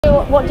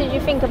What did you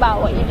think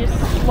about what you just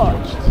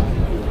watched?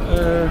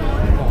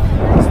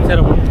 It's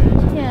terrible.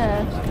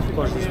 Yeah. Of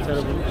course, it's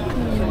terrible.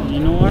 You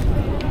know what?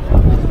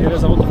 There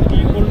is a lot of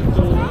people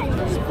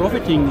who is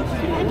profiting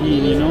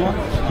in,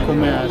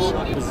 commerce.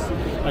 It's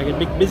like a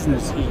big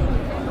business here.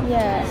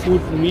 Yeah.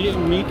 Food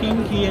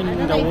making here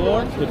in the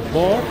world with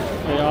board,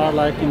 they are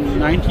like in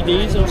 90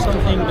 days or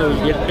something, they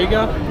will get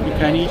bigger. You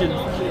can eat it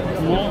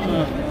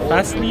more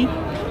fastly.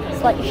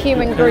 It's like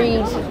human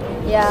greed.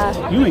 Yeah.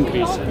 Human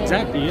greed,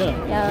 exactly,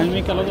 yeah. And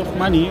make a lot of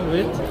money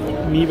with.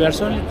 Me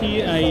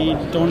personally, I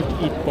don't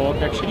eat pork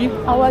actually.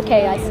 Oh,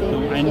 okay, I see.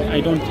 No,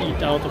 I don't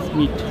eat out of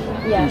meat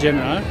in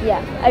general.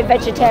 Yeah, a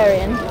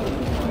vegetarian.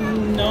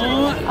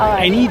 No,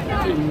 I need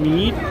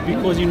meat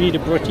because you need a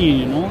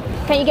protein,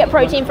 Can you get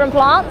protein from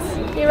plants,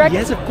 do you reckon?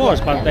 Yes, of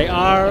course, but they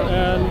are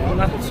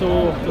not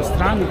so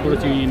strong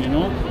protein, You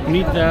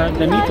need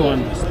the meat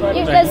one.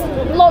 There's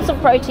lots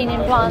of protein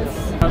in plants.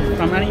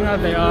 From animal,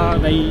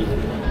 they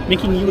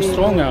making you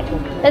stronger.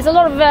 There's a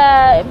lot of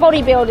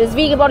bodybuilders,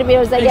 vegan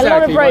bodybuilders, they get a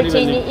lot of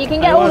protein. You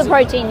can get all the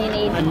protein you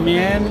need. And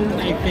men,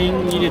 I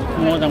think, need it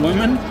more than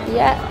women.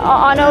 Yeah,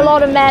 I know a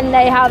lot of men,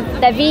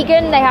 they're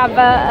vegan, they have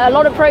a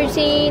lot of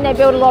protein, they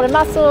build a lot of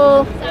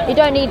muscle. You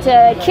don't need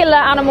to kill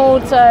an animal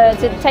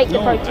to take the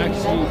protein.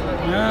 Actually,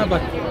 yeah,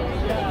 but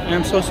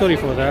I'm so sorry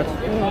for that,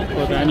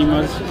 for the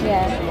animals.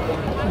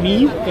 Yeah.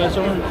 Me,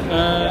 personally,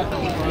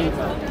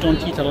 I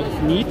don't eat a lot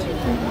of meat,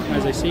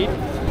 as I said.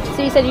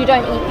 So you said you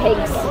don't eat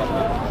pigs.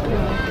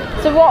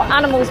 So what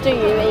animals do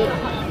you eat?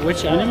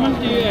 Which animal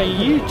do I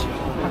eat?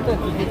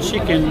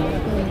 Chicken,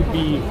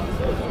 beef,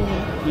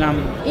 lamb.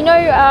 You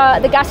know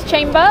the gas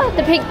chamber?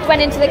 The pig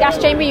went into the gas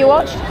chamber, you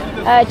watched?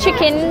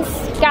 Chickens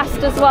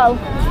gassed as well.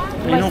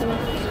 I know.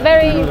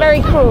 Very,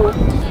 very cruel.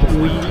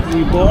 We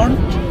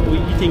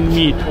eating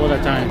meat all the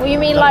time. Well, you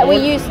mean like we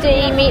used to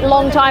eat meat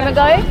long time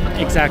ago?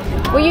 Exactly.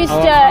 We used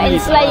to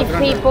enslave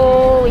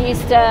people, we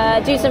used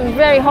to do some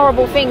very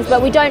horrible things,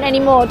 but we don't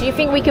anymore. Do you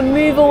think we can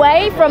move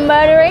away from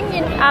murdering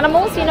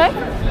animals,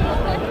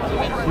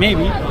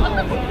 Maybe.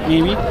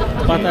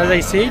 But as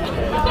I said,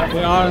 we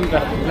are on the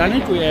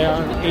planet, we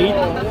are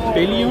 8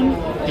 billion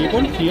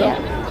people here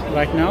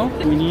right now.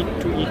 We need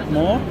to eat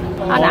more.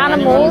 And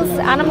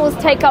animals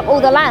take up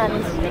all the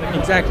land.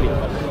 Exactly.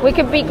 We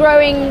could be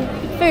growing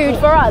food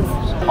for us.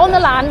 On the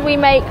land we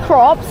make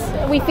crops,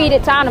 we feed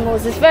it to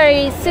animals. It's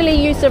very silly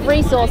use of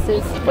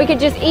resources. We could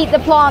just eat the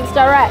plants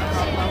direct.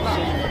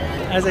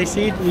 As I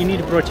said, we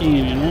need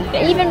protein,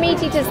 Even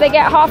meat eaters, they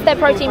get half their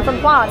protein from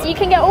plants. You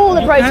can get all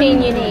the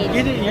protein you need.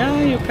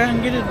 You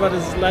can get it, but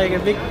it's like a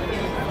big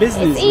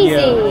business. It's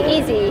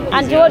easy.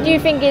 And what do you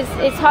think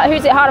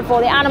who's it harder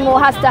for? The animal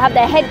has to have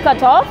their head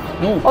cut off?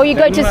 No. Or you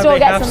go to store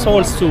get some... They have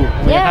souls too.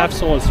 They have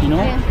souls,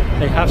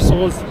 They have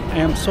souls. I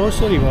am so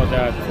sorry about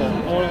that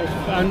for all of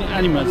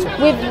animals.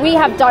 We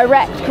have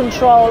direct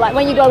control. Like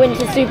when you go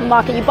into the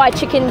supermarket, you buy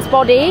chicken's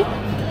body,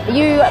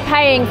 you are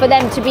paying for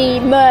them to be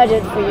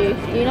murdered for you,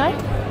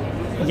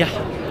 Yeah.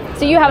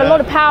 So you have a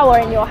lot of power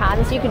in your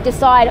hands. You could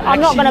decide,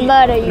 I'm not going to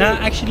murder you. No,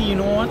 actually, you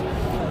know what?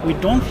 We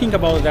don't think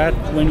about that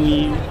when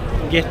we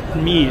get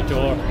meat.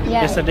 Or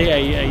yesterday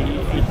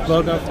I eat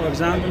burger, for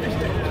example.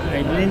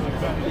 I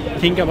didn't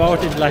think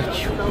about it like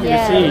you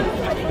say.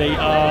 They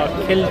are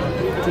killed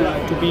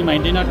to be my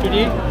dinner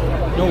today.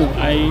 No,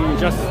 I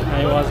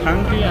was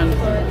hungry and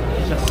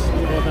just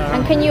got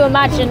And can you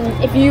imagine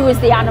if you was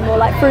the animal,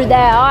 like through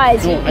their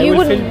eyes? No, you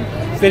wouldn't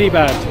feel very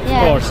bad,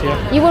 of course,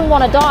 You wouldn't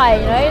want to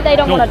die, They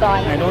don't want to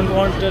die. I don't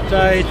want to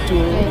die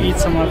to eat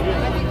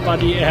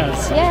somebody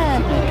else. Yeah.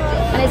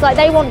 And it's like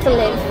they want to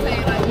live,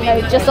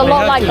 just a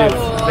lot like us.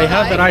 They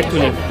have the right to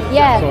live.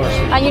 Yeah. Of course.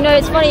 And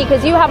it's funny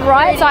because you have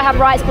rights, I have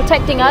rights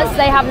protecting us.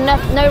 They have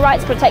no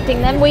rights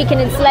protecting them. We can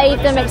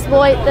enslave them,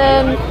 exploit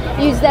them,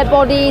 use their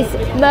bodies,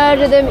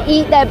 murder them,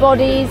 eat their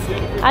bodies.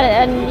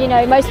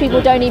 And most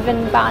people don't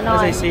even bat an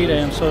eye. As I said,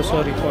 I am so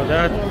sorry for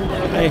that.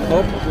 I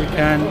hope we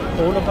can,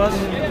 all of us,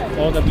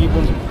 all the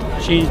people,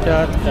 change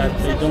that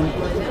they don't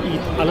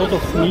eat a lot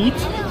of meat.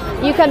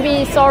 You can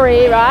be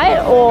sorry, right?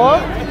 Or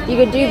you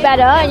could do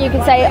better and you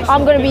can say,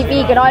 I'm going to be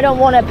vegan, I don't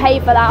want to pay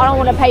for that, I don't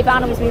want to pay for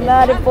animals to be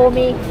murdered for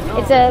me.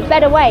 It's a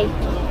better way.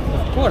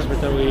 Of course,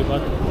 better way,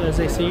 but as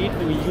I said,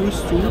 we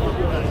used to,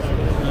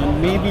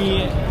 and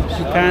maybe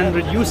you can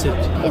reduce it.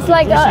 It's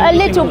like a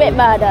little bit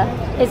murder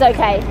is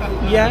okay.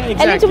 Yeah,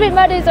 exactly. A little bit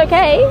murder is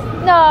okay?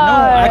 No,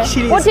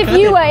 actually. What if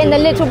you were in the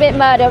little bit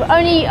murder?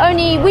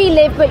 Only we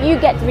live, but you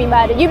get to be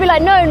murdered. You'd be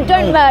like, no,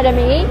 don't murder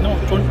me. No,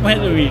 don't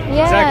murder me.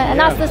 Yeah, exactly, and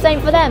that's the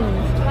same for them.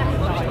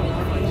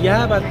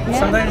 Yeah, but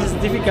sometimes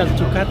it's difficult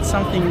to cut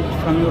something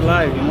from your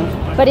life,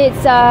 But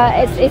it's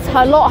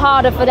a lot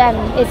harder for them.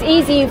 It's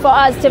easy for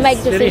us to make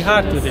decisions. It's very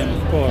hard to them,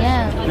 of course.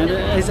 Yeah. And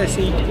as I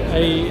said,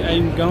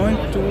 I'm going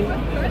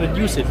to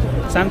reduce it.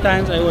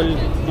 Sometimes I will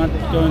not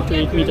going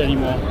to eat meat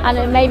anymore. And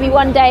then maybe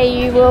one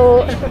day you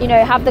will,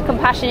 have the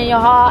compassion in your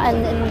heart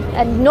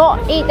and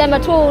not eat them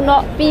at all,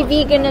 not be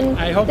vegan and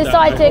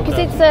decide to, because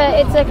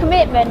it's a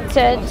commitment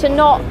to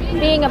not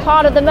being a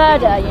part of the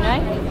murder, No,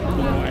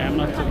 I am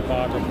not a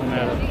part of the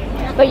murder.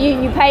 but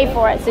you pay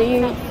for it. So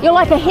you're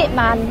like a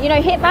hitman. You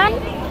know hitman?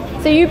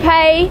 So you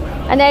pay,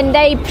 and then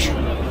they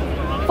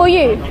for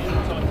you.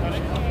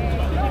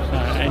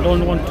 I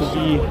don't want to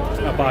be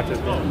a part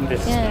of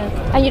this.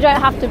 Yeah, and you don't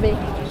have to be.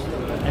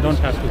 I don't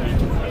have to be.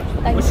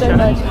 Thanks so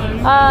much.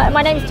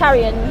 My name's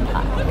Tarian.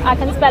 I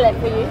can spell it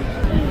for you.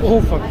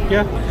 Oh fuck,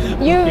 yeah.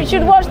 You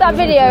should watch that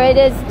video. It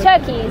is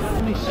turkeys.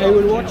 I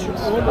will watch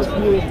all of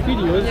your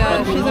videos.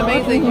 Yeah, she's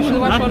amazing. You should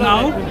watch not all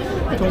now,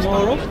 of it.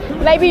 tomorrow.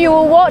 Maybe you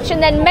will watch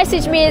and then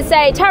message me and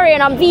say,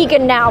 Tarian, I'm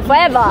vegan now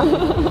forever.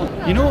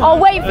 You know, I'll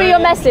wait for your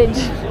message.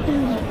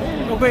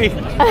 Okay,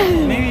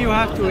 maybe you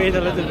have to wait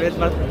a little bit,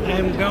 but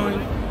I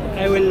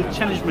will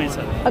challenge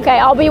myself. Okay,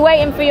 I'll be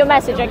waiting for your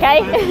message,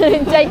 okay?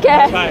 Take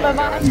care. Bye.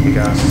 Bye-bye.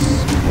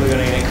 Because we're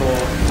gonna get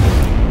caught.